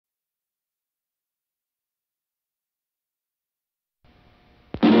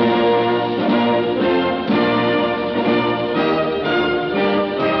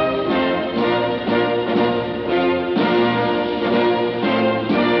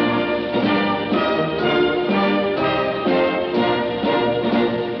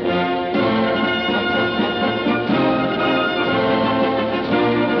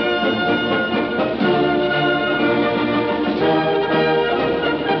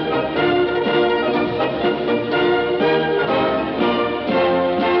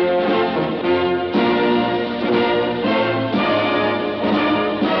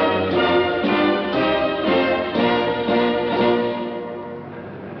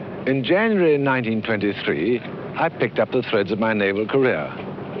In January 1923, I picked up the threads of my naval career.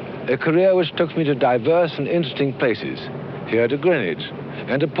 A career which took me to diverse and interesting places, here to Greenwich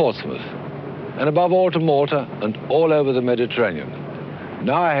and to Portsmouth, and above all to Malta and all over the Mediterranean.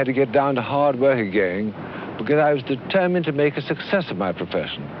 Now I had to get down to hard work again because I was determined to make a success of my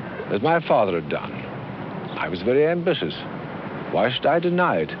profession, as my father had done. I was very ambitious. Why should I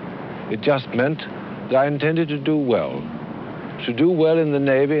deny it? It just meant that I intended to do well. To do well in the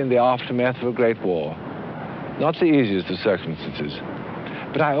Navy in the aftermath of a great war. Not the easiest of circumstances,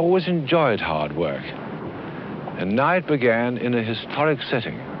 but I always enjoyed hard work. And now it began in a historic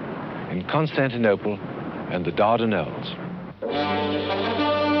setting, in Constantinople and the Dardanelles.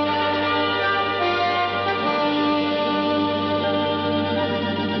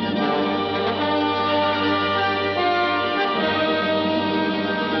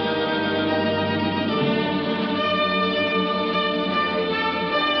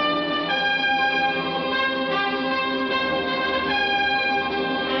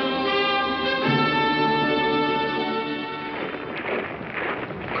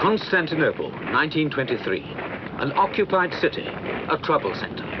 Constantinople, 1923. An occupied city, a trouble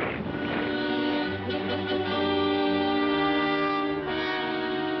center.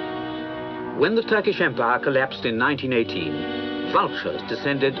 When the Turkish Empire collapsed in 1918, vultures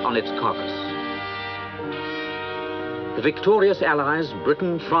descended on its carcass. The victorious allies,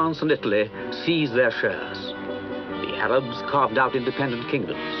 Britain, France, and Italy, seized their shares. The Arabs carved out independent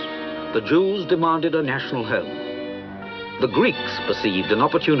kingdoms. The Jews demanded a national home. The Greeks perceived an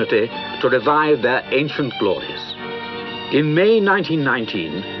opportunity to revive their ancient glories. In May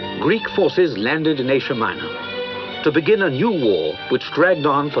 1919, Greek forces landed in Asia Minor to begin a new war which dragged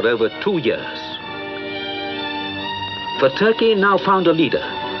on for over 2 years. For Turkey now found a leader,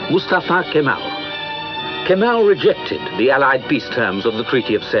 Mustafa Kemal. Kemal rejected the Allied peace terms of the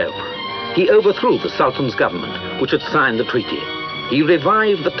Treaty of Sèvres. He overthrew the Sultan's government, which had signed the treaty. He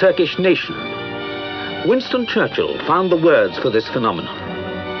revived the Turkish nation. Winston Churchill found the words for this phenomenon.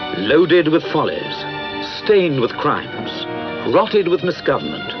 Loaded with follies, stained with crimes, rotted with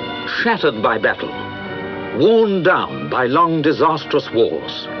misgovernment, shattered by battle, worn down by long disastrous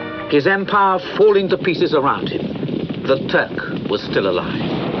wars, his empire falling to pieces around him, the Turk was still alive.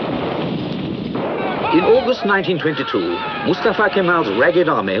 In August 1922, Mustafa Kemal's ragged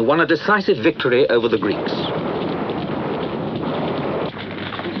army won a decisive victory over the Greeks.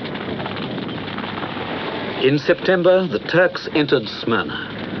 In September, the Turks entered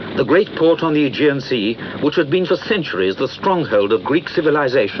Smyrna, the great port on the Aegean Sea, which had been for centuries the stronghold of Greek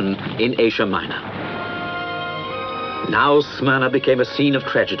civilization in Asia Minor. Now Smyrna became a scene of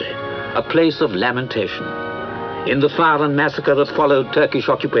tragedy, a place of lamentation. In the fire and massacre that followed Turkish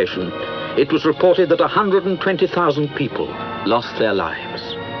occupation, it was reported that 120,000 people lost their lives.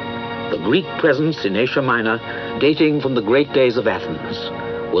 The Greek presence in Asia Minor, dating from the great days of Athens,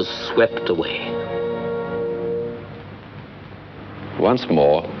 was swept away. Once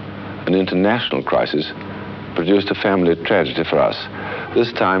more, an international crisis produced a family tragedy for us,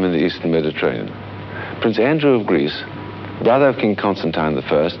 this time in the Eastern Mediterranean. Prince Andrew of Greece, brother of King Constantine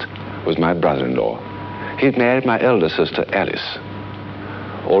I, was my brother-in-law. He'd married my elder sister, Alice.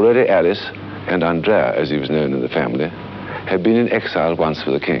 Already Alice, and Andrea, as he was known in the family, had been in exile once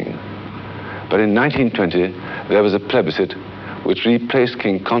with the king. But in 1920, there was a plebiscite which replaced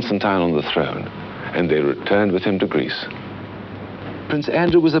King Constantine on the throne, and they returned with him to Greece. Prince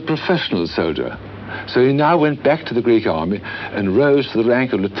Andrew was a professional soldier, so he now went back to the Greek army and rose to the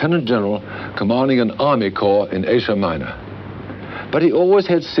rank of Lieutenant General commanding an army corps in Asia Minor. But he always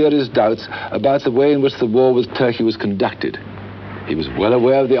had serious doubts about the way in which the war with Turkey was conducted. He was well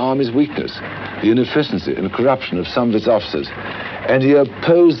aware of the army's weakness, the inefficiency and corruption of some of its officers, and he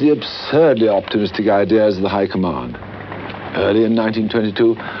opposed the absurdly optimistic ideas of the High Command. Early in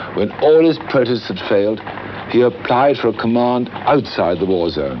 1922, when all his protests had failed, he applied for a command outside the war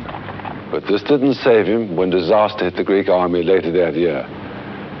zone. But this didn't save him when disaster hit the Greek army later that year.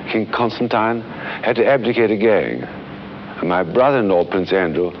 King Constantine had to abdicate again, and my brother-in-law, Prince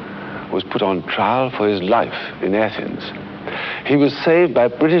Andrew, was put on trial for his life in Athens. He was saved by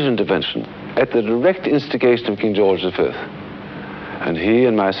British intervention at the direct instigation of King George V. And he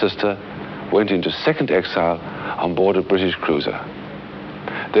and my sister went into second exile on board a British cruiser.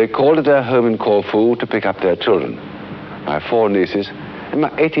 They called at their home in Corfu to pick up their children, my 4 nieces and my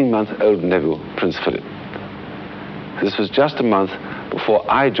 18-month-old nephew, Prince Philip. This was just a month before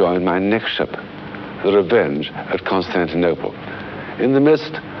I joined my next ship, the Revenge, at Constantinople, in the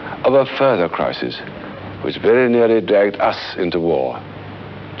midst of a further crisis, which very nearly dragged us into war,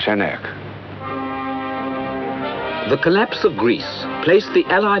 Chanak. The collapse of Greece placed the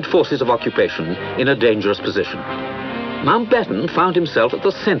Allied forces of occupation in a dangerous position. Mountbatten found himself at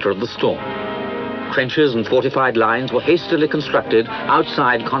the center of the storm. Trenches and fortified lines were hastily constructed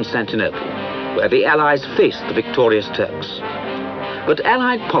outside Constantinople, where the Allies faced the victorious Turks. But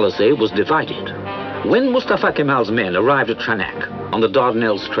Allied policy was divided. When Mustafa Kemal's men arrived at Chanak on the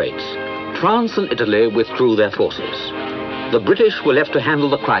Dardanelles Straits, France and Italy withdrew their forces. The British were left to handle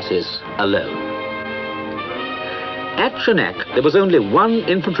the crisis alone. At Chanak, there was only one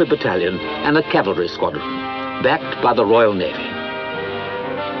infantry battalion and a cavalry squadron, backed by the Royal Navy.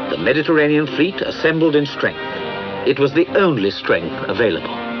 The Mediterranean fleet assembled in strength. It was the only strength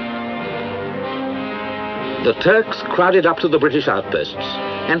available. The Turks crowded up to the British outposts,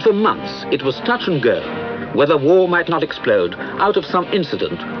 and for months it was touch and go whether war might not explode out of some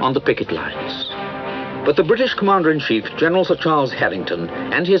incident on the picket lines. But the British Commander-in-Chief, General Sir Charles Harrington,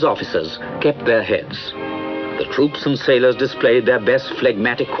 and his officers kept their heads. The troops and sailors displayed their best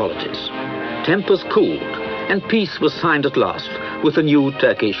phlegmatic qualities. Tempers cooled, and peace was signed at last with the new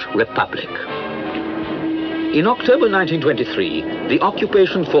Turkish Republic. In October 1923, the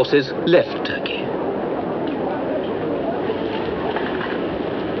occupation forces left Turkey.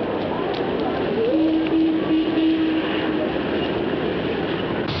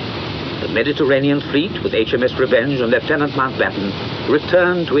 The Mediterranean fleet, with HMS Revenge and Lieutenant Mountbatten,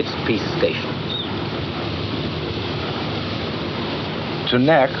 returned to its peace stations.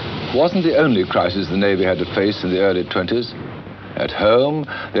 Chanak wasn't the only crisis the Navy had to face in the early 20s. At home,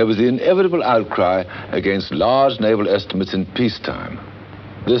 there was the inevitable outcry against large naval estimates in peacetime.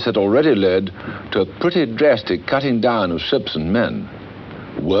 This had already led to a pretty drastic cutting down of ships and men.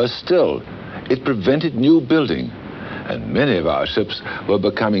 Worse still, it prevented new building, and many of our ships were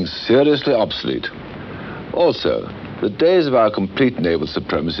becoming seriously obsolete. Also, the days of our complete naval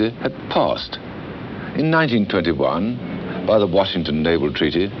supremacy had passed. In 1921, by the Washington Naval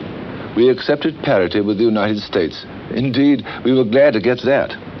Treaty, we accepted parity with the United States. Indeed, we were glad to get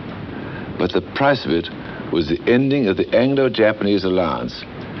that. But the price of it was the ending of the Anglo-Japanese alliance,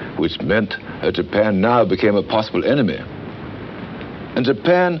 which meant that Japan now became a possible enemy. And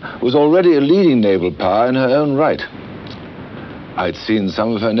Japan was already a leading naval power in her own right. I'd seen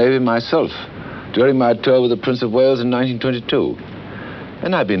some of her navy myself during my tour with the Prince of Wales in 1922.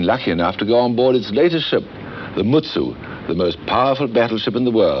 And I'd been lucky enough to go on board its latest ship, the Mutsu, the most powerful battleship in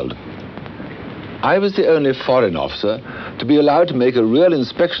the world. I was the only foreign officer to be allowed to make a real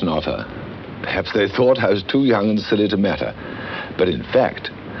inspection of her. Perhaps they thought I was too young and silly to matter. But in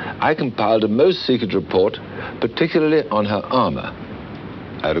fact, I compiled a most secret report, particularly on her armor.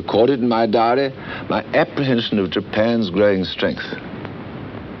 I recorded in my diary my apprehension of Japan's growing strength.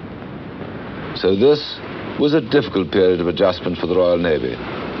 So this was a difficult period of adjustment for the Royal Navy.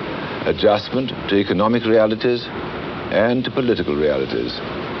 Adjustment to economic realities and to political realities.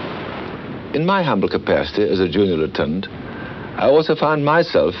 In my humble capacity as a junior lieutenant, I also found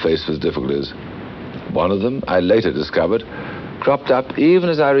myself faced with difficulties. One of them, I later discovered, cropped up even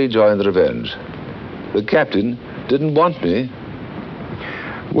as I rejoined the Revenge. The captain didn't want me.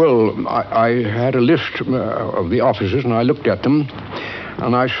 Well, I had a list of the officers, and I looked at them,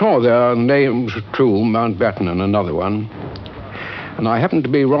 and I saw their names too, Mountbatten and another one. And I happened to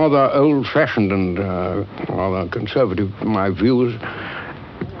be rather old-fashioned and rather conservative in my views.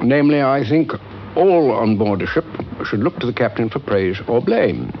 Namely, I think all on board a ship should look to the captain for praise or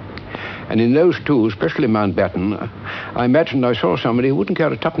blame. And in those two, especially Mountbatten, I imagined I saw somebody who wouldn't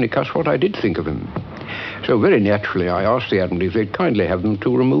care a tuppenny cuss what I did think of him. So very naturally, I asked the Admiral if they'd kindly have them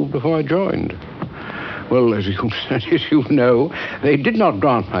two removed before I joined. Well, as you know, they did not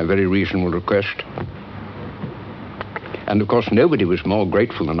grant my very reasonable request. And of course, nobody was more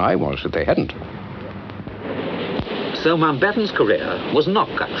grateful than I was that they hadn't. So Mountbatten's career was not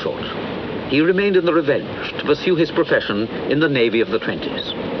cut short. He remained in the Revenge to pursue his profession in the Navy of the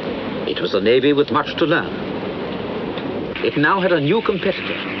 20s. It was a Navy with much to learn. It now had a new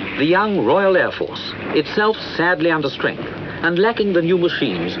competitor, the young Royal Air Force, itself sadly under strength and lacking the new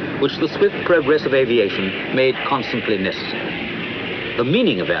machines which the swift progress of aviation made constantly necessary. The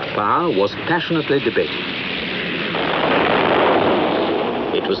meaning of air power was passionately debated.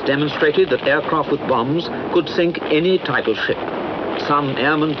 It was demonstrated that aircraft with bombs could sink any type of ship. Some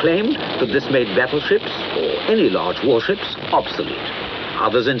airmen claimed that this made battleships, or any large warships, obsolete.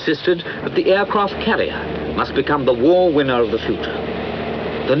 Others insisted that the aircraft carrier must become the war winner of the future.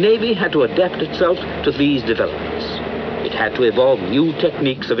 The Navy had to adapt itself to these developments. It had to evolve new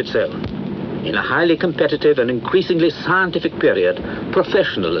techniques of its own. In a highly competitive and increasingly scientific period,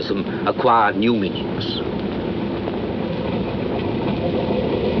 professionalism acquired new meanings.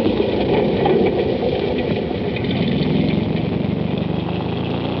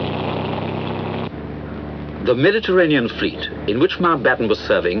 The Mediterranean fleet, in which Mountbatten was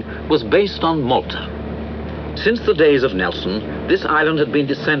serving, was based on Malta. Since the days of Nelson, this island had been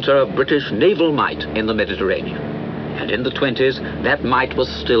the center of British naval might in the Mediterranean. And in the 20s, that might was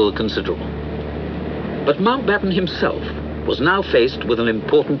still considerable. But Mountbatten himself was now faced with an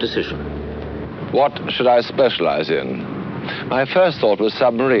important decision. What should I specialize in? My first thought was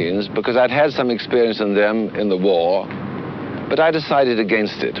submarines, because I'd had some experience in them in the war, but I decided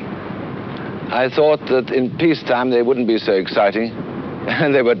against it. I thought that in peacetime they wouldn't be so exciting,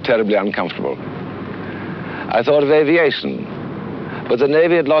 and they were terribly uncomfortable. I thought of aviation, but the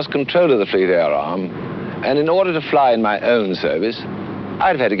Navy had lost control of the fleet air arm, and in order to fly in my own service,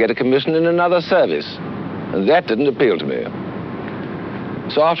 I'd have had to get a commission in another service, and that didn't appeal to me.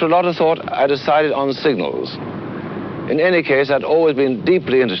 So after a lot of thought, I decided on signals. In any case, I'd always been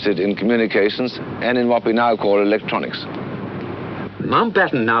deeply interested in communications and in what we now call electronics.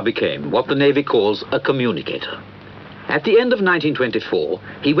 Mountbatten now became what the Navy calls a communicator. At the end of 1924,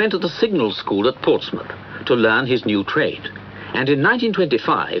 he went to the signal school at Portsmouth to learn his new trade. And in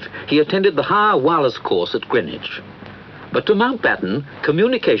 1925, he attended the higher wireless course at Greenwich. But to Mountbatten,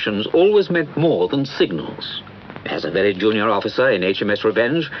 communications always meant more than signals. As a very junior officer in HMS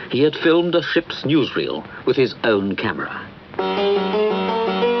Revenge, he had filmed a ship's newsreel with his own camera.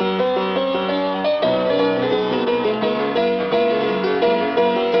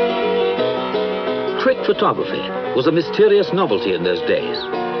 Trick photography was a mysterious novelty in those days,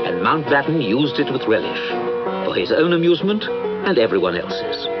 and Mountbatten used it with relish, for his own amusement and everyone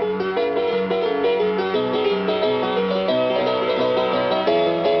else's.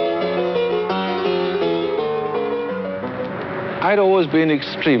 I'd always been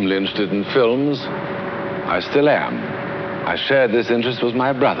extremely interested in films. I still am. I shared this interest with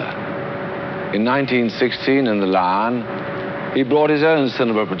my brother. In 1916, in the Lion, he brought his own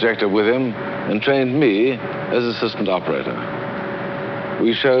cinema projector with him and trained me as assistant operator.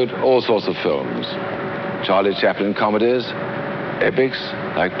 We showed all sorts of films. Charlie Chaplin comedies, epics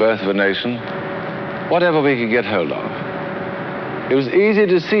like Birth of a Nation, whatever we could get hold of. It was easy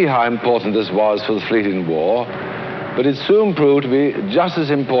to see how important this was for the fleet in war, but it soon proved to be just as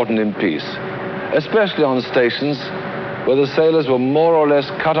important in peace, especially on stations where the sailors were more or less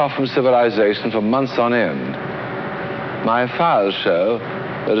cut off from civilization for months on end. My files show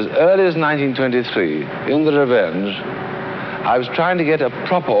that as early as 1923, in the Revenge, I was trying to get a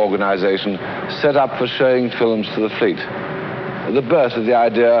proper organization set up for showing films to the fleet, the birth of the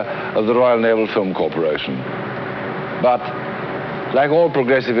idea of the Royal Naval Film Corporation. But, like all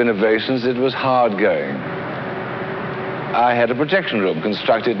progressive innovations, it was hard going. I had a projection room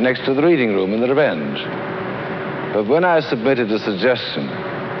constructed next to the reading room in the Revenge. But when I submitted a suggestion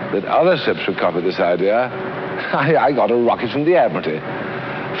that other ships should copy this idea, I got a rocket from the Admiralty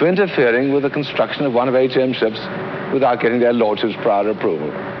for interfering with the construction of one of HM ships without getting their lordships' prior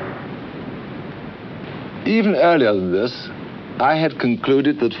approval. Even earlier than this, I had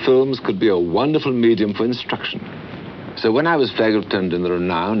concluded that films could be a wonderful medium for instruction. So when I was flag lieutenant in the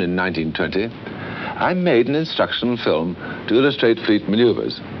Renown in 1920, I made an instructional film to illustrate fleet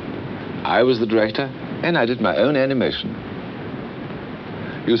maneuvers. I was the director, and I did my own animation.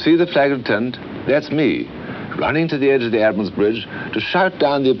 You see the flag lieutenant? That's me, running to the edge of the Admiral's Bridge to shout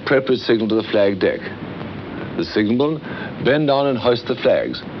down the appropriate signal to the flag deck. The signalman bend on and hoist the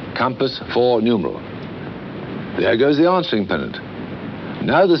flags, compass 4 numeral. There goes the answering pennant.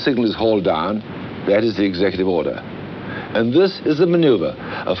 Now the signal is hauled down. That is the executive order. And this is the maneuver,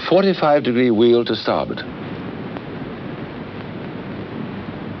 a 45-degree wheel to starboard.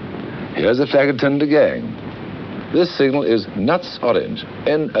 Here's the flag lieutenant again. This signal is nuts orange,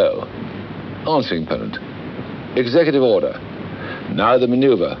 N-O. Answering pennant. Executive order. Now the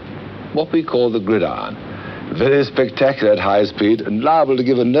maneuver, what we call the gridiron. Very spectacular at high speed and liable to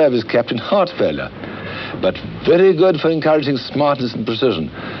give a nervous captain heart failure, but very good for encouraging smartness and precision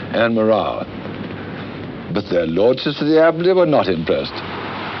and morale. But their lordships of the Admiralty were not impressed.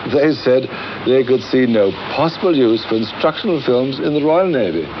 They said they could see no possible use for instructional films in the Royal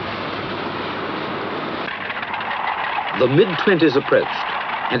Navy. The mid-20s approached,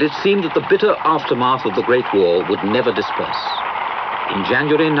 and it seemed that the bitter aftermath of the Great War would never disperse. In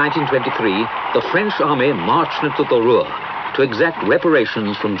January 1923, the French army marched into the Ruhr to exact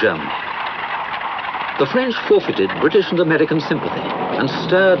reparations from Germany. The French forfeited British and American sympathy and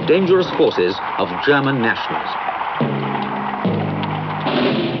stirred dangerous forces of German nationalism.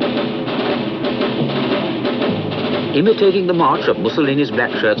 Imitating the march of Mussolini's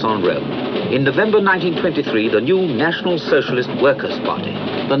black shirts on Rome, in November 1923, the new National Socialist Workers' Party,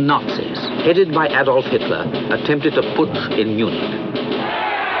 the Nazis, headed by Adolf Hitler, attempted a putsch in Munich.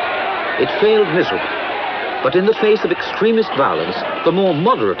 It failed miserably, But in the face of extremist violence, the more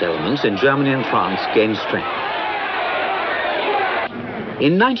moderate elements in Germany and France gained strength.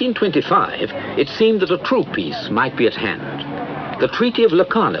 In 1925, it seemed that a true peace might be at hand. The Treaty of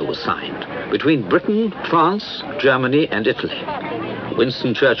Locarno was signed between Britain, France, Germany, and Italy.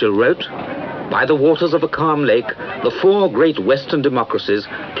 Winston Churchill wrote, "By the waters of a calm lake, the four great Western democracies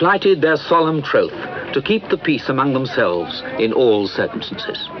plighted their solemn troth to keep the peace among themselves in all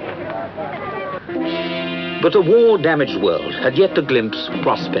circumstances." But a war-damaged world had yet to glimpse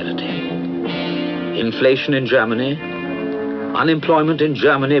prosperity. Inflation in Germany, unemployment in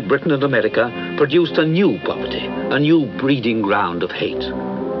Germany, Britain, and America produced a new poverty, a new breeding ground of hate.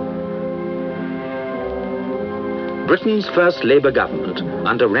 Britain's first Labour government,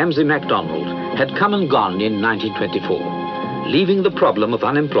 under Ramsay MacDonald, had come and gone in 1924, leaving the problem of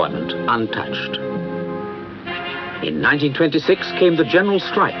unemployment untouched. In 1926 came the general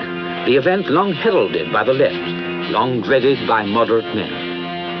strike, the event long heralded by the left, long dreaded by moderate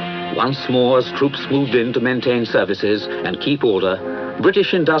men. Once more, as troops moved in to maintain services and keep order,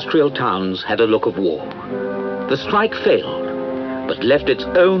 British industrial towns had a look of war. The strike failed, but left its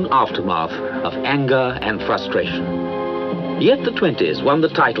own aftermath of anger and frustration. Yet the 20s won the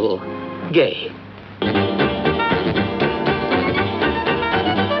title gay.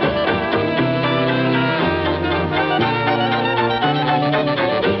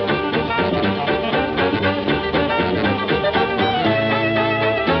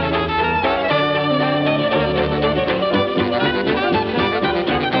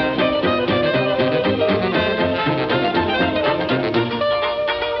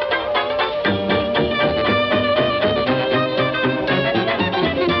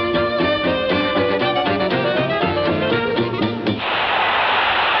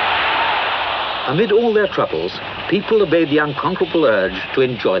 Amid all their troubles, people obeyed the unconquerable urge to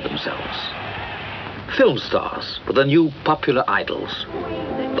enjoy themselves. Film stars were the new popular idols.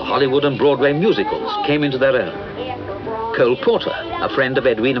 The Hollywood and Broadway musicals came into their own. Cole Porter, a friend of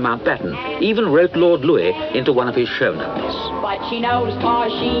Edwina Mountbatten, even wrote Lord Louis into one of his show numbers. But she knows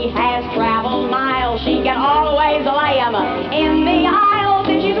 'cause she has traveled miles, she can always lay 'em in the aisles.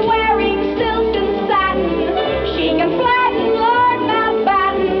 If she's wearing silk and satin, she can flatten Lord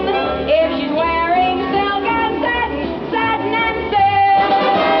Mountbatten. If she's wearing silk and satin, satin and silk.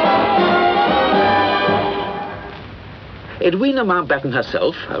 Edwina Mountbatten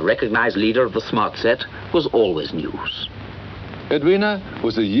herself, a recognized leader of the smart set, was always news. Edwina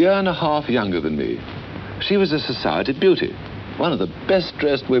was a year and a half younger than me. She was a society beauty, one of the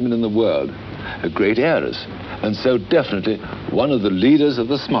best-dressed women in the world, a great heiress, and so definitely one of the leaders of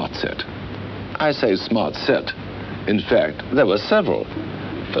the smart set. I say smart set. In fact, there were several.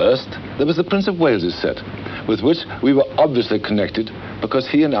 First, there was the Prince of Wales's set, with which we were obviously connected because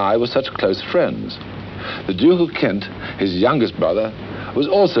he and I were such close friends. The Duke of Kent, his youngest brother, was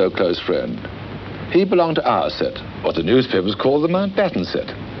also a close friend. He belonged to our set, what the newspapers called the Mountbatten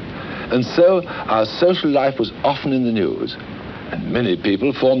set. And so our social life was often in the news, and many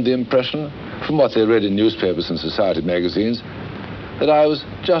people formed the impression, from what they read in newspapers and society magazines, that I was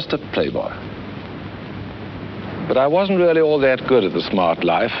just a playboy. But I wasn't really all that good at the smart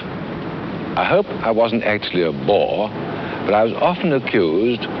life. I hope I wasn't actually a bore, but I was often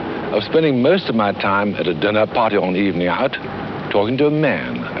accused of spending most of my time at a dinner party or an evening out talking to a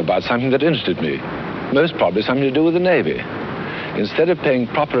man about something that interested me, most probably something to do with the Navy, instead of paying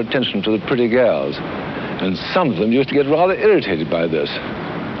proper attention to the pretty girls. And some of them used to get rather irritated by this.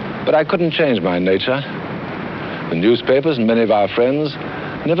 But I couldn't change my nature. The newspapers and many of our friends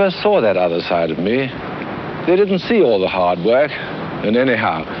never saw that other side of me. They didn't see all the hard work, and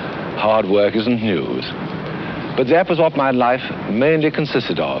anyhow, hard work isn't news. But that was what my life mainly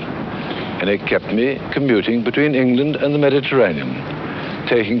consisted of, and it kept me commuting between England and the Mediterranean,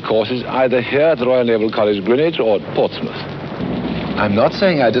 taking courses either here at the Royal Naval College, Greenwich, or at Portsmouth. I'm not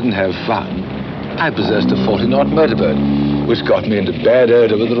saying I didn't have fun. I possessed a 40-knot motorboat, which got me into bad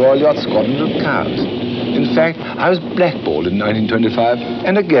odor with the Royal Yacht Squadron of Cows. In fact, I was blackballed in 1925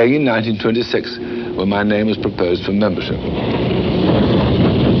 and again in 1926, when my name was proposed for membership.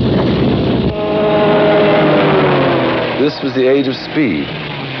 This was the age of speed.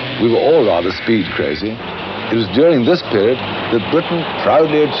 We were all rather speed crazy. It was during this period that Britain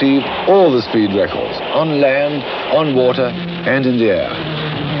proudly achieved all the speed records, on land, on water, and in the air.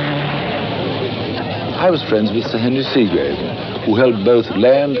 I was friends with Sir Henry Seagrave, who held both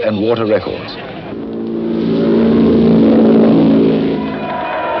land and water records.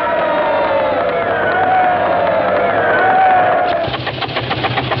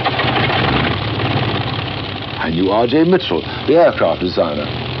 I knew R.J. Mitchell, the aircraft designer,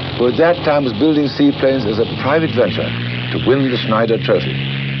 who at that time was building seaplanes as a private venture to win the Schneider Trophy.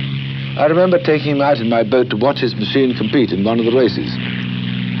 I remember taking him out in my boat to watch his machine compete in one of the races.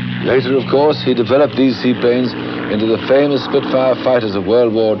 Later, of course, he developed these seaplanes into the famous Spitfire fighters of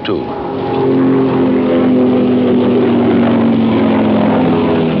World War II.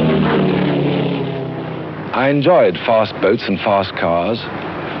 I enjoyed fast boats and fast cars.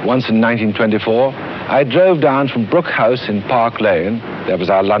 Once in 1924, I drove down from Brook House in Park Lane, that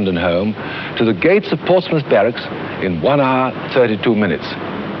was our London home, to the gates of Portsmouth Barracks in 1 hour, 32 minutes.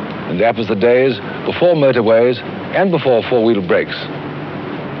 And that was the days before motorways and before four-wheel brakes.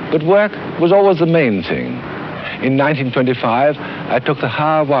 But work was always the main thing. In 1925, I took the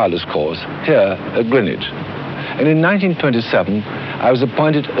higher wireless course here at Greenwich. And in 1927, I was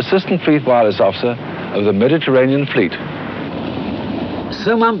appointed Assistant Fleet Wireless Officer of the Mediterranean Fleet.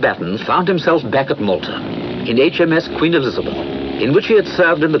 Sir Mountbatten found himself back at Malta in HMS Queen Elizabeth, in which he had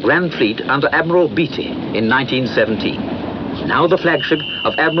served in the Grand Fleet under Admiral Beatty in 1917, now the flagship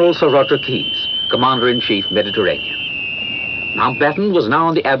of Admiral Sir Roger Keyes, Commander-in-Chief Mediterranean. Mountbatten was now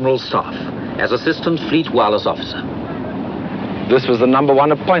on the Admiral's staff as Assistant Fleet Wireless Officer. This was the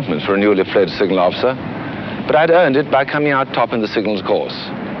 #1 appointment for a newly fledged signal officer, but I'd earned it by coming out top in the signals course.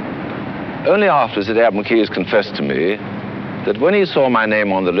 Only afterwards did Admiral Keyes confess to me that when he saw my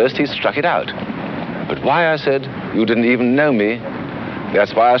name on the list, he struck it out. But why, I said, you didn't even know me.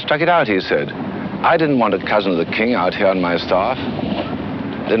 That's why I struck it out, he said. I didn't want a cousin of the king out here on my staff.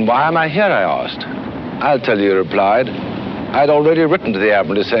 Then why am I here, I asked. I'll tell you, he replied. I'd already written to the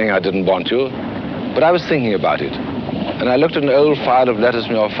Admiralty saying I didn't want you, but I was thinking about it. And I looked at an old file of letters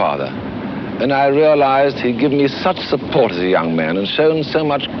from your father, and I realized he'd given me such support as a young man and shown so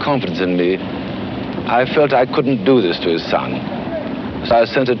much confidence in me, I felt I couldn't do this to his son. So I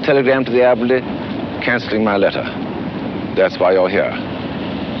sent a telegram to the Admiralty cancelling my letter. That's why you're here.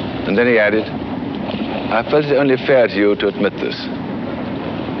 And then he added, I felt it only fair to you to admit this.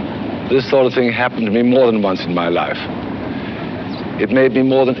 This sort of thing happened to me more than once in my life. It made me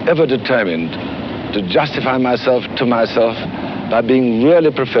more than ever determined to justify myself to myself by being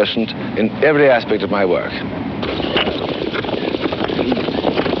really proficient in every aspect of my work.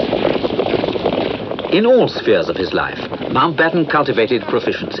 In all spheres of his life, Mountbatten cultivated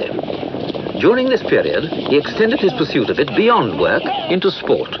proficiency. During this period, he extended his pursuit of it beyond work into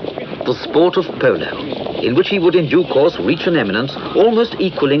sport, the sport of polo, in which he would in due course reach an eminence almost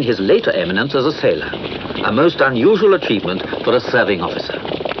equaling his later eminence as a sailor, a most unusual achievement for a serving officer.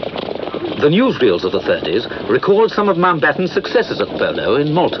 The newsreels of the 30s recalled some of Mountbatten's successes at polo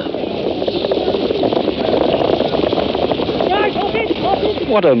in Malta.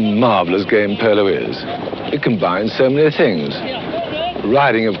 What a marvelous game polo is. It combines so many things.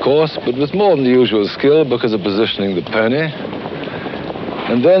 Riding, of course, but with more than the usual skill because of positioning the pony.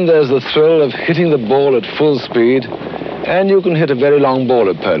 And then there's the thrill of hitting the ball at full speed, and you can hit a very long ball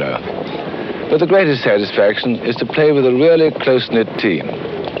at polo. But the greatest satisfaction is to play with a really close-knit team.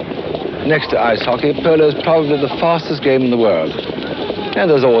 Next to ice hockey, polo is probably the fastest game in the world, and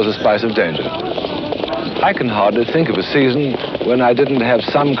there's always a spice of danger. I can hardly think of a season when I didn't have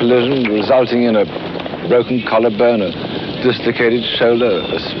some collision resulting in a broken collarbone, a dislocated shoulder,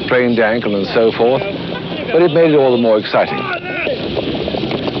 a sprained ankle, and so forth, but it made it all the more exciting.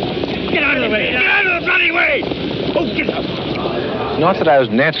 Get out of the way! Get out of the bloody way! Oh, get up! Not that I was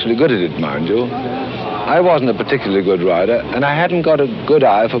naturally good at it, mind you. I wasn't a particularly good rider, and I hadn't got a good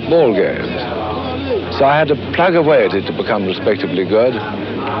eye for ball games. So I had to plug away at it to become respectably good,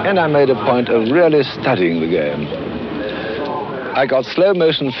 and I made a point of really studying the game. I got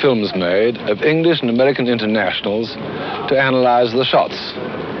slow-motion films made of English and American internationals to analyze the shots.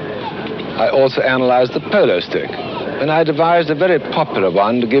 I also analyzed the polo stick, and I devised a very popular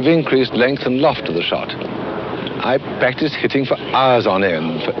one to give increased length and loft to the shot. I practiced hitting for hours on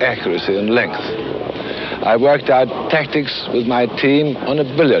end for accuracy and length. I worked out tactics with my team on a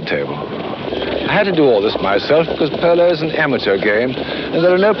billiard table. I had to do all this myself because polo is an amateur game and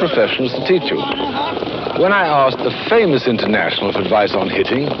there are no professionals to teach you. When I asked the famous international for advice on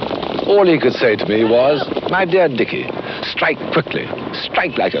hitting, all he could say to me was, my dear Dickie, strike quickly,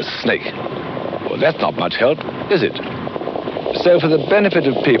 strike like a snake. Well, that's not much help, is it? So for the benefit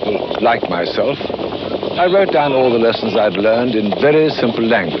of people like myself, I wrote down all the lessons I'd learned in very simple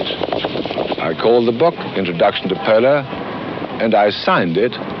language. I called the book Introduction to Polo, and I signed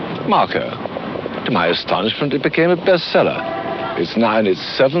it Marco. To my astonishment, it became a bestseller. It's now in its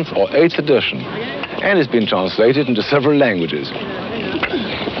 7th or 8th edition, and it's been translated into several languages.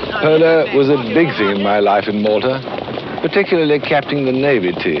 Polo was a big thing in my life in Malta, particularly captaining the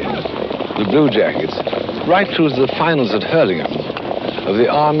Navy team, the Blue Jackets, right through to the finals at Hurlingham, of the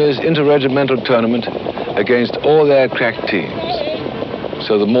Army's interregimental tournament against all their crack teams.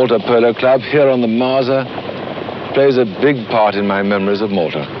 So the Malta Polo Club here on the Marsa plays a big part in my memories of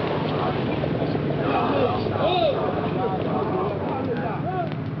Malta.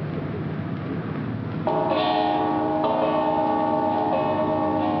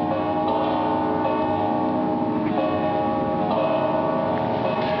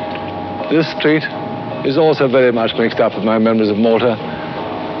 This street is also very much mixed up with my memories of Malta.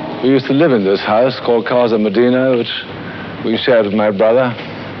 We used to live in this house called Casa Medina, which we shared with my brother.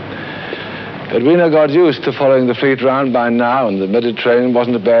 Edwina got used to following the fleet round by now, and the Mediterranean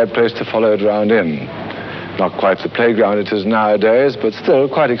wasn't a bad place to follow it round in. Not quite the playground it is nowadays, but still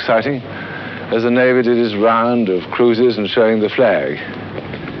quite exciting, as the Navy did its round of cruises and showing the flag.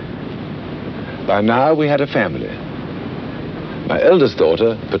 By now, we had a family. My eldest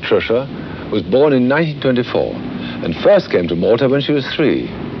daughter, Patricia, was born in 1924 and first came to Malta when she was 3.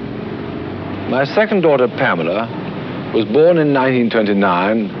 My second daughter, Pamela, was born in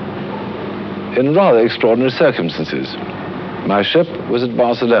 1929 in rather extraordinary circumstances. My ship was at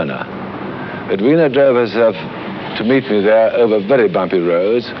Barcelona. Edwina drove herself to meet me there over very bumpy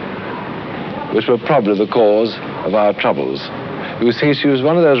roads, which were probably the cause of our troubles. You see, she was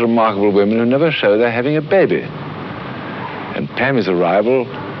one of those remarkable women who never show they're having a baby. And Pammy's arrival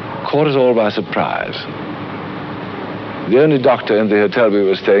caught us all by surprise. The only doctor in the hotel we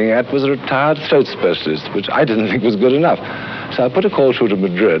were staying at was a retired throat specialist, which I didn't think was good enough. So I put a call through to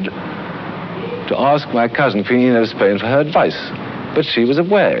Madrid to ask my cousin, Queen of Spain, for her advice. But she was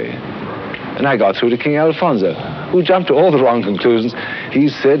away. And I got through to King Alfonso, who jumped to all the wrong conclusions. He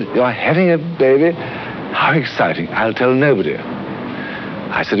said, "You're having a baby? How exciting. I'll tell nobody."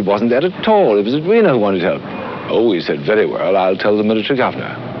 I said it wasn't that at all. It was Edwina who wanted help. "Oh," he said, "very well, I'll tell the military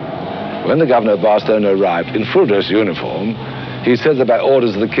governor." When the governor of Barcelona arrived in full dress uniform, he said that by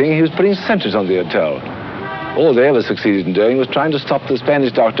orders of the king, he was putting sentries on the hotel. All they ever succeeded in doing was trying to stop the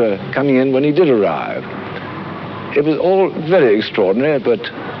Spanish doctor coming in when he did arrive. It was all very extraordinary, but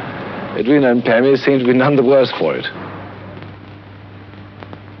Edwina and Pammy seemed to be none the worse for it.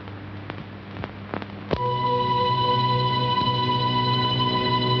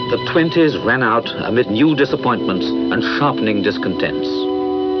 The 20s ran out amid new disappointments and sharpening discontents.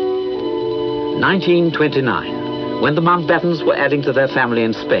 1929, when the Mountbattens were adding to their family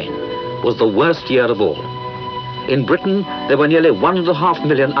in Spain, was the worst year of all. In Britain, there were nearly 1.5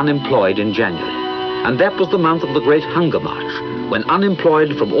 million unemployed in January, and that was the month of the Great Hunger March, when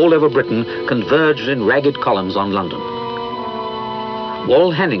unemployed from all over Britain converged in ragged columns on London.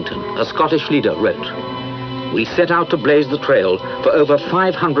 Wal Hannington, a Scottish leader, wrote, "We set out to blaze the trail for over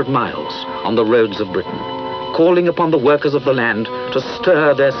 500 miles on the roads of Britain, calling upon the workers of the land to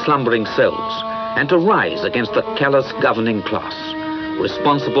stir their slumbering souls and to rise against the callous governing class,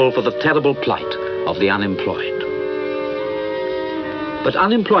 responsible for the terrible plight of the unemployed." But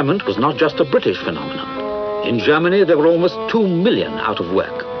unemployment was not just a British phenomenon. In Germany, there were almost 2 million out of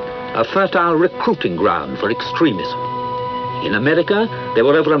work, a fertile recruiting ground for extremism. In America, there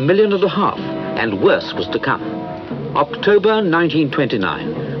were over 1.5 million, and worse was to come. October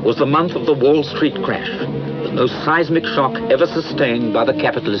 1929 was the month of the Wall Street crash, the most seismic shock ever sustained by the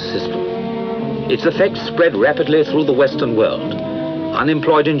capitalist system. Its effects spread rapidly through the Western world.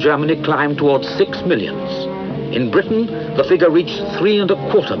 Unemployed in Germany climbed towards 6 million. In Britain, the figure reached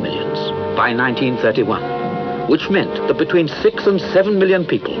 3.25 million by 1931, which meant that between 6 and 7 million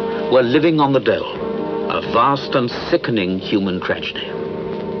people were living on the dole, a vast and sickening human tragedy.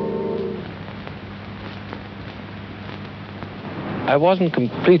 I wasn't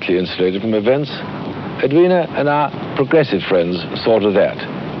completely insulated from events. Edwina and our progressive friends saw to that.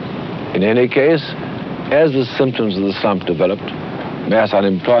 In any case, as the symptoms of the slump developed, mass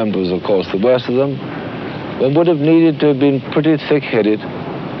unemployment was, of course, the worst of them, one would have needed to have been pretty thick-headed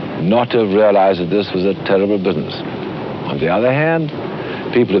not to have realized that this was a terrible business. On the other hand,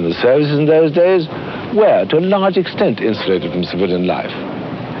 people in the services in those days were, to a large extent, insulated from civilian life.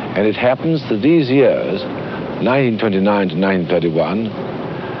 And it happens that these years, 1929 to 1931,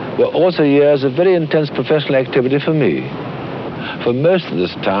 were also years of very intense professional activity for me. For most of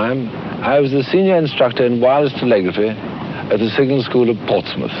this time, I was the senior instructor in wireless telegraphy at the Signal School of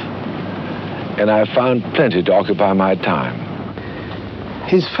Portsmouth, and I found plenty to occupy my time.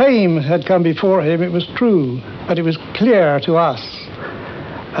 His fame had come before him, it was true, but it was clear to us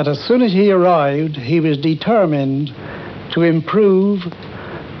that as soon as he arrived, he was determined to improve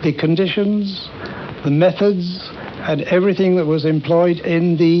the conditions, the methods, and everything that was employed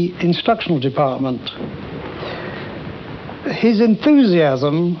in the instructional department. His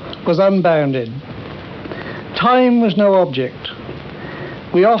enthusiasm was unbounded. Time was no object.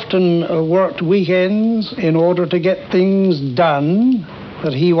 We often worked weekends in order to get things done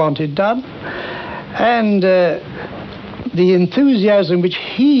that he wanted done. And the enthusiasm which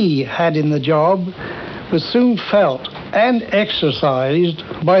he had in the job was soon felt and exercised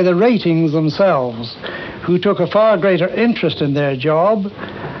by the ratings themselves, who took a far greater interest in their job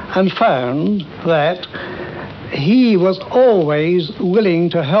and found that he was always willing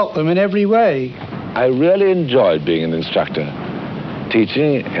to help them in every way. I really enjoyed being an instructor.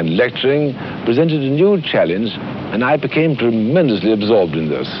 Teaching and lecturing presented a new challenge, and I became tremendously absorbed in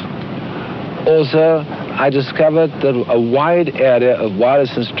this. Also, I discovered that a wide area of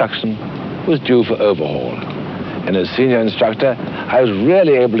wireless instruction was due for overhaul. And as senior instructor, I was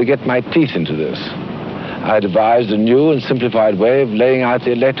really able to get my teeth into this. I devised a new and simplified way of laying out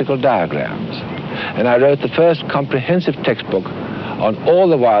the electrical diagrams. And I wrote the first comprehensive textbook on all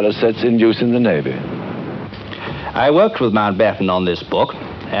the wireless sets in use in the Navy. I worked with Mountbatten on this book,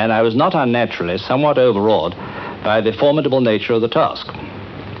 and I was not unnaturally somewhat overawed by the formidable nature of the task.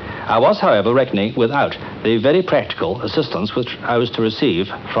 I was, however, reckoning without the very practical assistance which I was to receive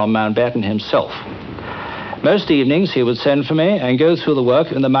from Mountbatten himself. Most evenings he would send for me and go through the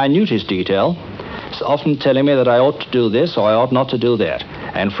work in the minutest detail, often telling me that I ought to do this or I ought not to do that,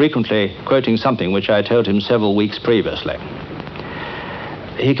 and frequently quoting something which I told him several weeks previously.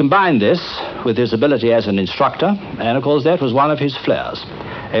 He combined this with his ability as an instructor, and of course that was one of his flares,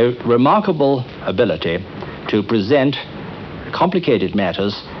 a remarkable ability to present complicated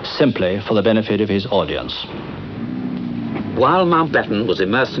matters simply for the benefit of his audience. While Mountbatten was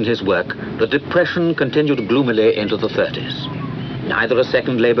immersed in his work, the Depression continued gloomily into the 30s. Neither a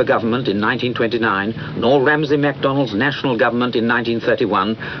second Labour government in 1929 nor Ramsay MacDonald's national government in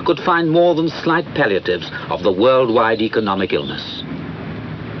 1931 could find more than slight palliatives of the worldwide economic illness.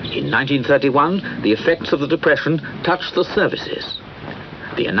 In 1931, the effects of the Depression touched the services.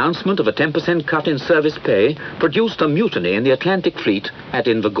 The announcement of a 10% cut in service pay produced a mutiny in the Atlantic Fleet at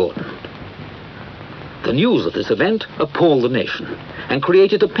Invergordon. The news of this event appalled the nation and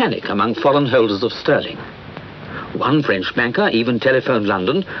created a panic among foreign holders of sterling. One French banker even telephoned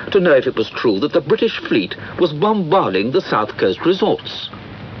London to know if it was true that the British fleet was bombarding the South Coast resorts.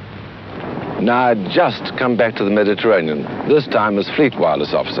 Now I'd just come back to the Mediterranean, this time as fleet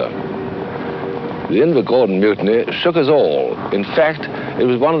wireless officer. The Invergordon mutiny shook us all. In fact, it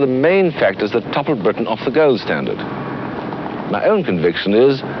was one of the main factors that toppled Britain off the gold standard. My own conviction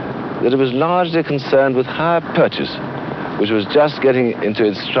is that it was largely concerned with hire purchase, which was just getting into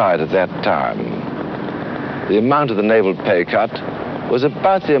its stride at that time. The amount of the naval pay cut was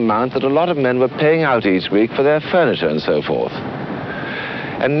about the amount that a lot of men were paying out each week for their furniture and so forth.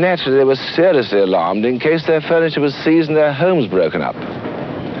 And naturally, they were seriously alarmed in case their furniture was seized and their homes broken up.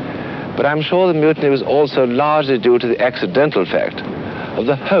 But I'm sure the mutiny was also largely due to the accidental fact of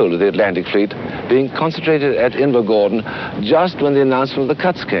the whole of the Atlantic Fleet being concentrated at Invergordon just when the announcement of the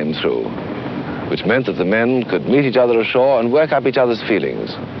cuts came through, which meant that the men could meet each other ashore and work up each other's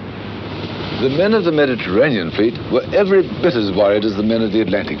feelings. The men of the Mediterranean Fleet were every bit as worried as the men of the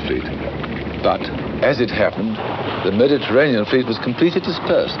Atlantic Fleet. But, as it happened, the Mediterranean Fleet was completely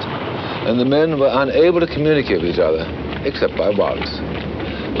dispersed, and the men were unable to communicate with each other, except by wireless.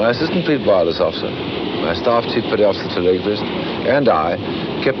 My assistant fleet wireless officer, my staff chief petty officer telegraphist, and I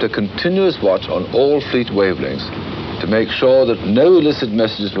kept a continuous watch on all fleet wavelengths to make sure that no illicit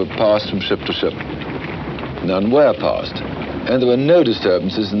messages were passed from ship to ship. None were passed, and there were no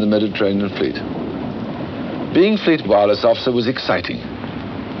disturbances in the Mediterranean Fleet. Being fleet wireless officer was exciting.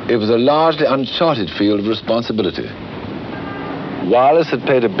 It was a largely uncharted field of responsibility. Wireless had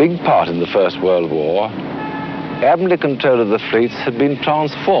played a big part in the First World War. Admiralty control of the fleets had been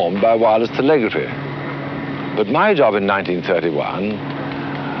transformed by wireless telegraphy. But my job in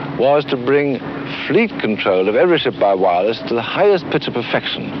 1931 was to bring fleet control of every ship by wireless to the highest pitch of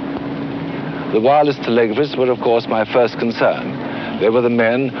perfection. The wireless telegraphists were, of course, my first concern. They were the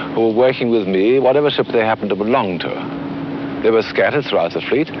men who were working with me, whatever ship they happened to belong to. They were scattered throughout the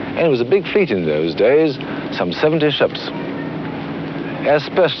fleet, and it was a big fleet in those days, some 70 ships. As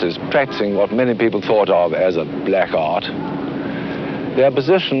specialists practicing what many people thought of as a black art, their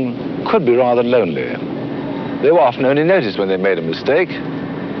position could be rather lonely. They were often only noticed when they made a mistake.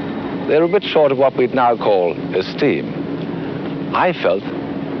 They were a bit short of what we'd now call esteem. I felt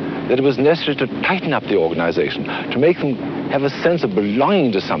that it was necessary to tighten up the organization, to make them have a sense of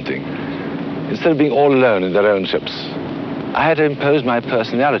belonging to something, instead of being all alone in their own ships. I had to impose my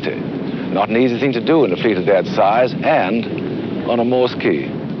personality. Not an easy thing to do in a fleet of that size and on a Morse key.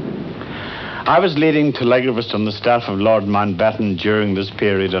 I was leading telegraphist on the staff of Lord Mountbatten during this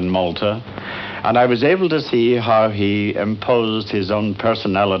period in Malta, and I was able to see how he imposed his own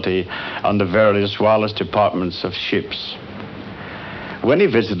personality on the various wireless departments of ships. When he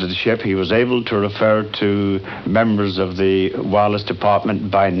visited a ship, he was able to refer to members of the wireless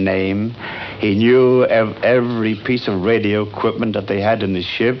department by name. He knew every piece of radio equipment that they had in the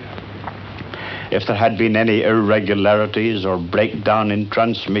ship. If there had been any irregularities or breakdown in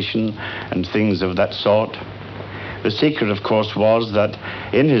transmission and things of that sort. The secret, of course, was that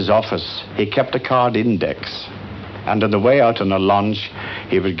in his office, he kept a card index. And on the way out on a launch,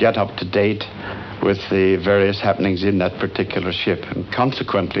 he would get up to date with the various happenings in that particular ship. And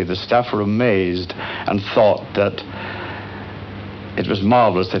consequently, the staff were amazed and thought that it was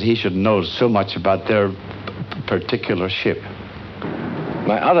marvelous that he should know so much about their particular ship.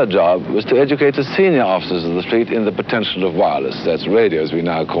 My other job was to educate the senior officers of the fleet in the potential of wireless, that's radio as we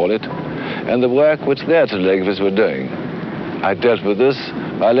now call it, and the work which their telegraphists were doing. I dealt with this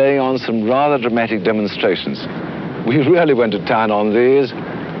by laying on some rather dramatic demonstrations. We really went to town on these.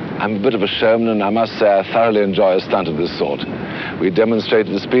 I'm a bit of a showman, and I must say I thoroughly enjoy a stunt of this sort. We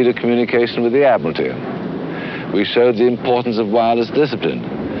demonstrated the speed of communication with the Admiralty. We showed the importance of wireless discipline,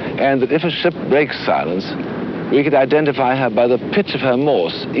 and that if a ship breaks silence, we could identify her by the pitch of her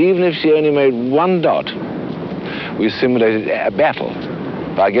Morse, even if she only made one dot. We simulated a battle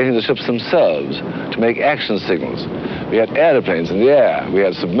by getting the ships themselves to make action signals. We had airplanes in the air, we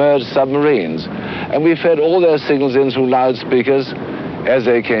had submerged submarines, and we fed all their signals in through loudspeakers as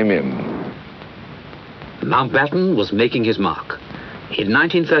they came in. Mountbatten was making his mark. In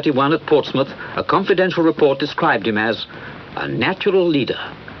 1931 at Portsmouth, a confidential report described him as a natural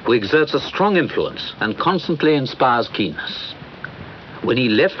leader who exerts a strong influence and constantly inspires keenness. When he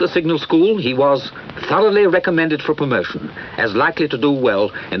left the signal school, he was thoroughly recommended for promotion as likely to do well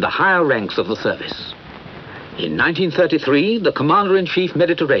in the higher ranks of the service. In 1933, the Commander-in-Chief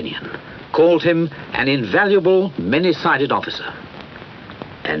Mediterranean called him an invaluable, many-sided officer.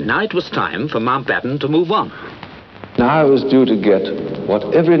 And now it was time for Mountbatten to move on. Now I was due to get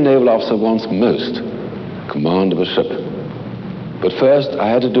what every naval officer wants most, command of a ship. But first I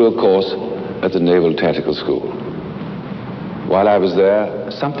had to do a course at the Naval Tactical School. While I was there,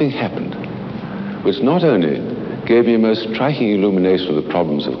 something happened, which not only gave me a most striking illumination of the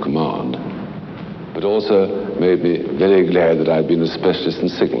problems of command, but also made me very glad that I'd been a specialist in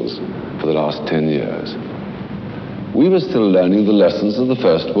signals for the last 10 years. We were still learning the lessons of the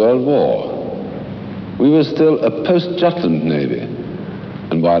First World War. We were still a post-Jutland Navy.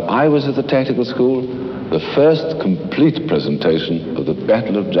 And while I was at the tactical school, the first complete presentation of the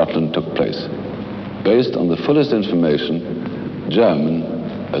Battle of Jutland took place, based on the fullest information, German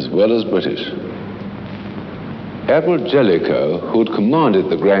as well as British. Admiral Jellicoe, who had commanded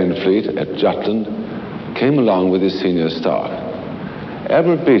the Grand Fleet at Jutland, came along with his senior staff.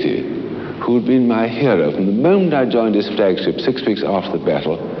 Admiral Beatty, who had been my hero from the moment I joined his flagship 6 weeks after the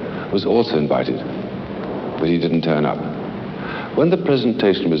battle, was also invited, but he didn't turn up. When the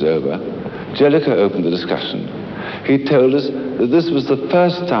presentation was over, Jellicoe opened the discussion. He told us that this was the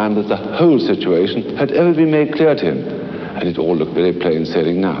first time that the whole situation had ever been made clear to him, and it all looked very plain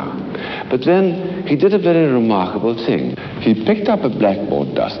sailing now. But then he did a very remarkable thing. He picked up a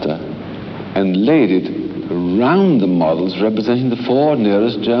blackboard duster and laid it around the models representing the 4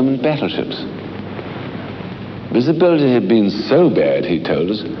 nearest German battleships. Visibility had been so bad, he told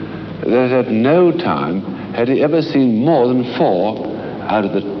us, that at no time had he ever seen more than 4 out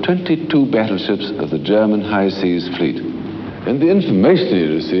of the 22 battleships of the German high seas fleet. And the information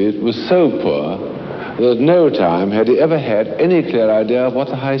he received was so poor that at no time had he ever had any clear idea of what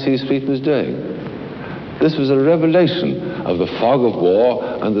the high seas fleet was doing. This was a revelation of the fog of war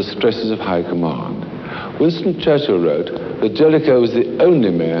and the stresses of high command. Winston Churchill wrote that Jellicoe was the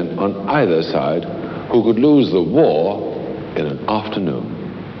only man on either side who could lose the war in an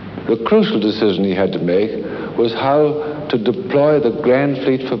afternoon. The crucial decision he had to make was how to deploy the Grand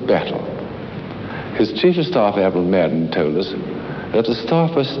Fleet for battle. His Chief of Staff, Admiral Madden, told us that the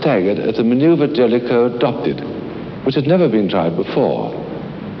staff was staggered at the maneuver Jellicoe adopted, which had never been tried before.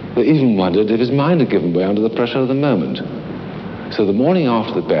 They even wondered if his mind had given way under the pressure of the moment. So the morning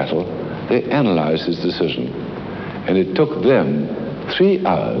after the battle, they analyzed his decision, and it took them 3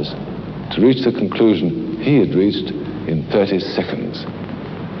 hours to reach the conclusion he had reached in 30 seconds.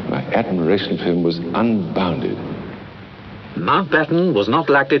 My admiration for him was unbounded. Mountbatten was not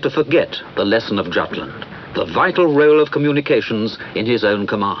likely to forget the lesson of Jutland, the vital role of communications in his own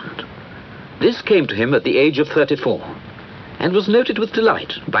command. This came to him at the age of 34, and was noted with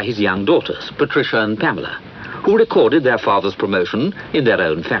delight by his young daughters, Patricia and Pamela, who recorded their father's promotion in their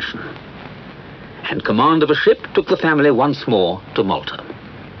own fashion. and command of a ship took the family once more to Malta.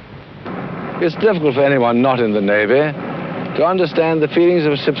 It's difficult for anyone not in the Navy to understand the feelings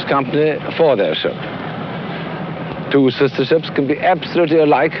of a ship's company for their ship. Two sister ships can be absolutely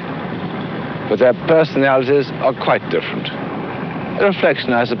alike, but their personalities are quite different. A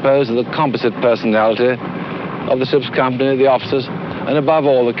reflection, I suppose, of the composite personality of the ship's company, the officers, and above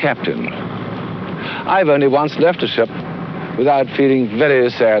all, the captain. I've only once left a ship without feeling very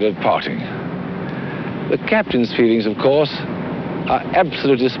sad at parting. The captain's feelings, of course, are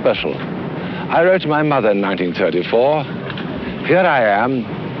absolutely special. I wrote to my mother in 1934, "Here I am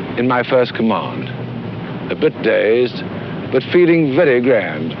in my first command, a bit dazed, but feeling very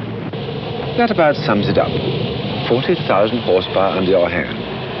grand." That about sums it up. 40,000 horsepower under your hand.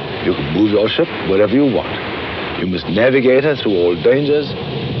 You can move your ship wherever you want. You must navigate her through all dangers.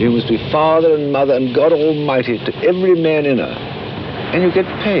 You must be father and mother and God Almighty to every man in her. And you get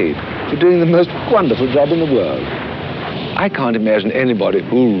paid for doing the most wonderful job in the world. I can't imagine anybody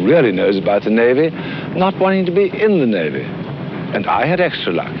who really knows about the Navy not wanting to be in the Navy. And I had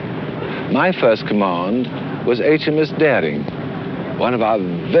extra luck. My first command was HMS Daring, one of our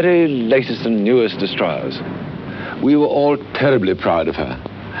very latest and newest destroyers. We were all terribly proud of her.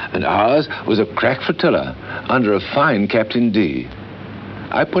 And ours was a crack flotilla under a fine Captain D.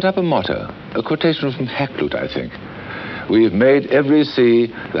 I put up a motto, a quotation from Hakluyt, I think. "We've made every sea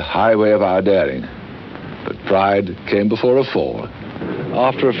the highway of our daring." But pride came before a fall.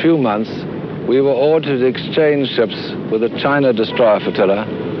 After a few months, we were ordered to exchange ships with a China destroyer flotilla,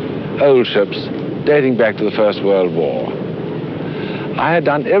 old ships dating back to the First World War. I had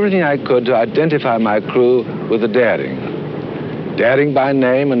done everything I could to identify my crew with the Daring. Daring by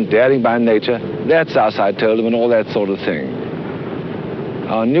name and daring by nature, that's us, I told them, and all that sort of thing.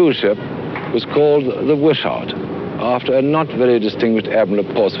 Our new ship was called the Wishart, after a not very distinguished admiral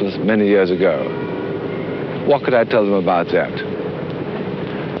of Portsmouth many years ago. What could I tell them about that?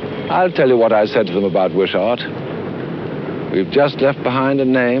 I'll tell you what I said to them about Wishart. We've just left behind a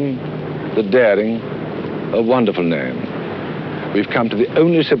name, the Daring, a wonderful name. We've come to the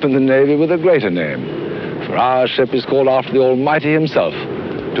only ship in the Navy with a greater name, for our ship is called after the Almighty himself,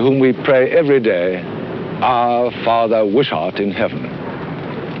 to whom we pray every day, Our Father Wishart in heaven.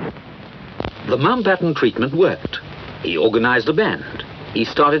 The Mountbatten treatment worked. He organized a band. He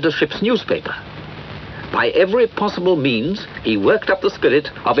started a ship's newspaper. By every possible means, he worked up the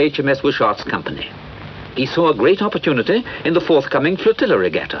spirit of HMS Wishart's company. He saw a great opportunity in the forthcoming flotilla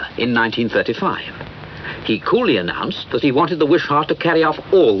regatta in 1935. He coolly announced that he wanted the Wishart to carry off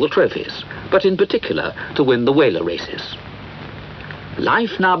all the trophies, but in particular to win the whaler races.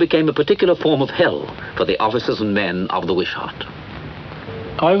 Life now became a particular form of hell for the officers and men of the Wishart.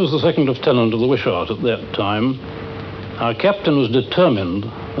 I was the second lieutenant of the Wishart at that time. Our captain was determined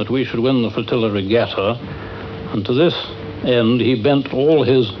that we should win the flotilla regatta, and to this end he bent all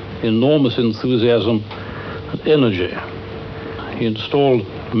his enormous enthusiasm and energy. He installed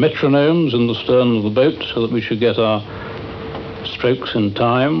metronomes in the stern of the boat so that we should get our strokes in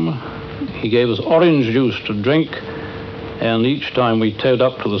time. He gave us orange juice to drink, and each time we towed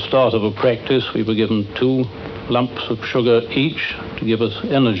up to the start of a practice, we were given 2 lumps of sugar each to give us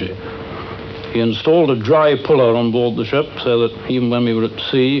energy. He installed a dry puller on board the ship so that even when we were at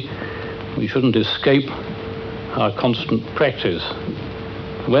sea, we shouldn't escape our constant practice.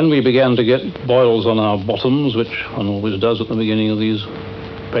 When we began to get boils on our bottoms, which one always does at the beginning of these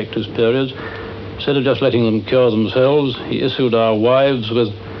practice periods, instead of just letting them cure themselves, he issued our wives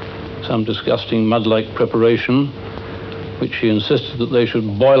with some disgusting mud-like preparation, which he insisted that they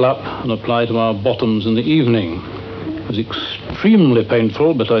should boil up and apply to our bottoms in the evening. It was extremely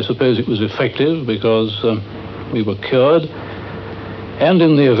painful, but I suppose it was effective because we were cured. And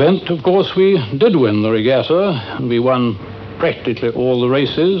in the event, of course, we did win the regatta, and we won practically all the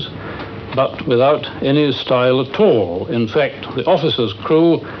races, but without any style at all. In fact, the officers'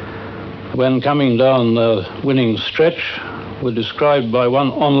 crew, when coming down the winning stretch, were described by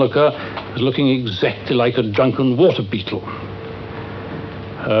one onlooker as looking exactly like a drunken water beetle.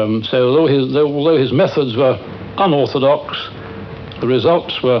 So although his methods were unorthodox, the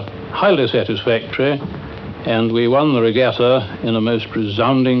results were highly satisfactory, and we won the regatta in a most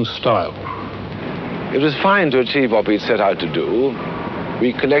resounding style. It was fine to achieve what we'd set out to do.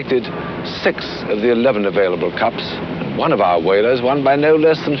 We collected 6 of the 11 available cups, and one of our whalers won by no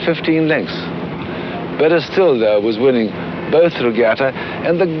less than 15 lengths. Better still, though, was winning both the regatta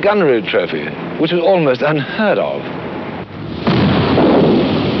and the gunnery trophy, which was almost unheard of.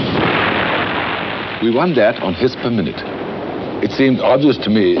 We won that on hits per minute. It seemed obvious to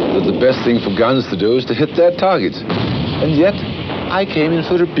me that the best thing for guns to do is to hit their targets. And yet, I came in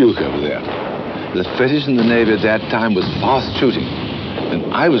for rebuke over that. The fetish in the Navy at that time was fast shooting,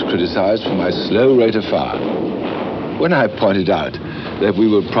 and I was criticized for my slow rate of fire. When I pointed out that we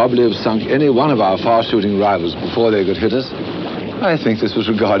would probably have sunk any one of our fast-shooting rivals before they could hit us, I think this was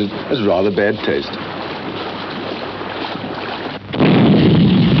regarded as rather bad taste.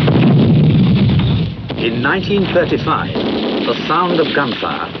 In 1935, the sound of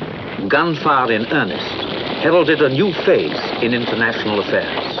gunfire in earnest, heralded a new phase in international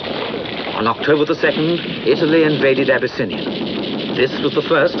affairs. On October the 2nd, Italy invaded Abyssinia. This was the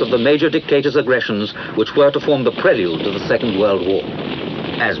first of the major dictator's aggressions which were to form the prelude to the Second World War.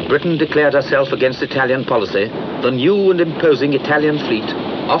 As Britain declared herself against Italian policy, the new and imposing Italian fleet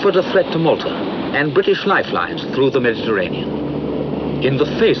offered a threat to Malta and British lifelines through the Mediterranean. In the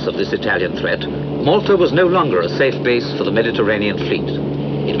face of this Italian threat, Malta was no longer a safe base for the Mediterranean fleet.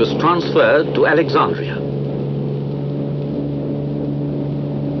 It was transferred to Alexandria.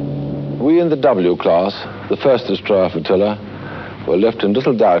 We in the W class, the first destroyer flotilla, were left in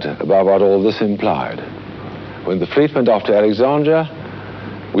little doubt about what all this implied. When the fleet went off to Alexandria,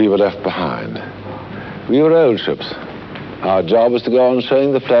 we were left behind. We were old ships. Our job was to go on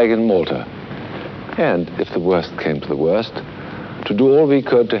showing the flag in Malta. And, if the worst came to the worst, to do all we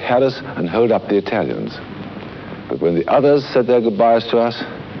could to harass and hold up the Italians. But when the others said their goodbyes to us,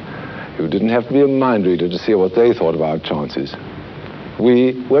 you didn't have to be a mind reader to see what they thought of our chances.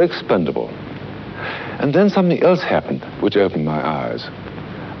 We were expendable. And then something else happened which opened my eyes.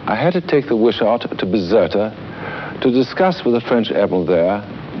 I had to take the Wishart to Bizerta to discuss with the French admiral there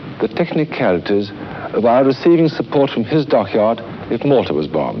the technicalities of our receiving support from his dockyard if Malta was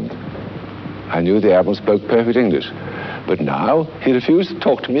bombed. I knew the admiral spoke perfect English, but now he refused to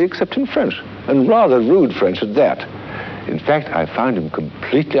talk to me except in French, and rather rude French at that. In fact, I found him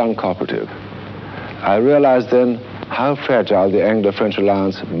completely uncooperative. I realized then how fragile the Anglo-French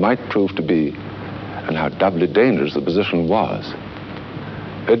alliance might prove to be, and how doubly dangerous the position was.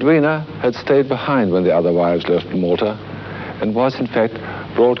 Edwina had stayed behind when the other wives left Malta, and was in fact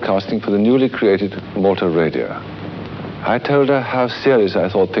broadcasting for the newly created Malta radio. I told her how serious I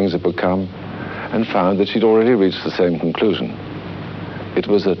thought things had become, and found that she'd already reached the same conclusion. It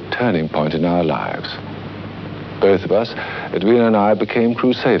was a turning point in our lives. Both of us, Edwina and I, became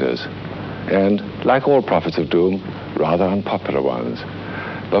crusaders, and, like all prophets of doom, rather unpopular ones.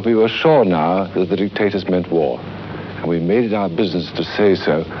 But we were sure now that the dictators meant war, and we made it our business to say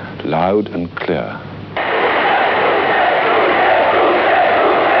so loud and clear.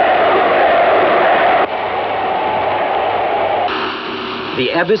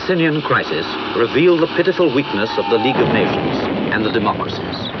 The Abyssinian crisis revealed the pitiful weakness of the League of Nations and the democracies.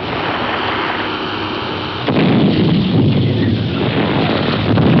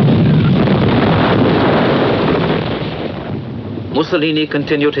 Mussolini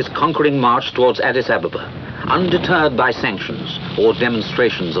continued his conquering march towards Addis Ababa, undeterred by sanctions or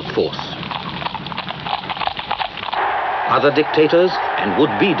demonstrations of force. Other dictators and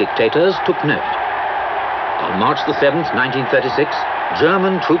would-be dictators took note. On March the 7th, 1936,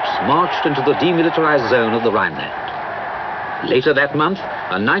 German troops marched into the demilitarized zone of the Rhineland. Later that month,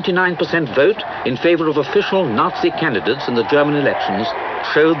 a 99% vote in favor of official Nazi candidates in the German elections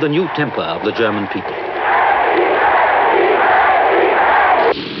showed the new temper of the German people.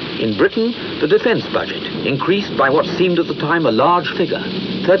 In Britain, the defence budget increased by what seemed at the time a large figure,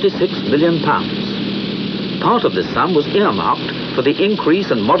 £36 million. Part of this sum was earmarked for the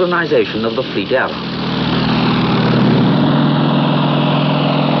increase and modernisation of the fleet era.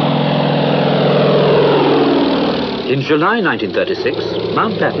 In July 1936,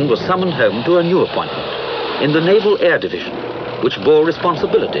 Mountbatten was summoned home to a new appointment in the Naval Air Division, which bore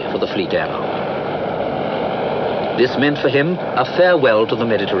responsibility for the fleet era. This meant for him a farewell to the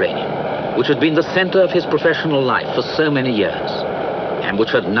Mediterranean, which had been the centre of his professional life for so many years, and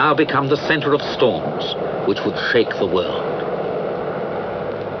which had now become the centre of storms, which would shake the world.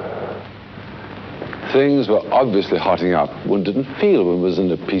 Things were obviously hotting up. One didn't feel one was in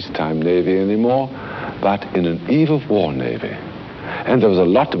a peacetime navy anymore, but in an eve-of-war navy. And there was a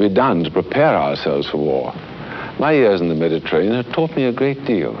lot to be done to prepare ourselves for war. My years in the Mediterranean had taught me a great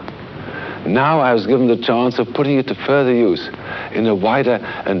deal. Now I was given the chance of putting it to further use in a wider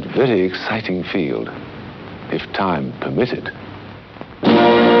and very exciting field, if time permitted.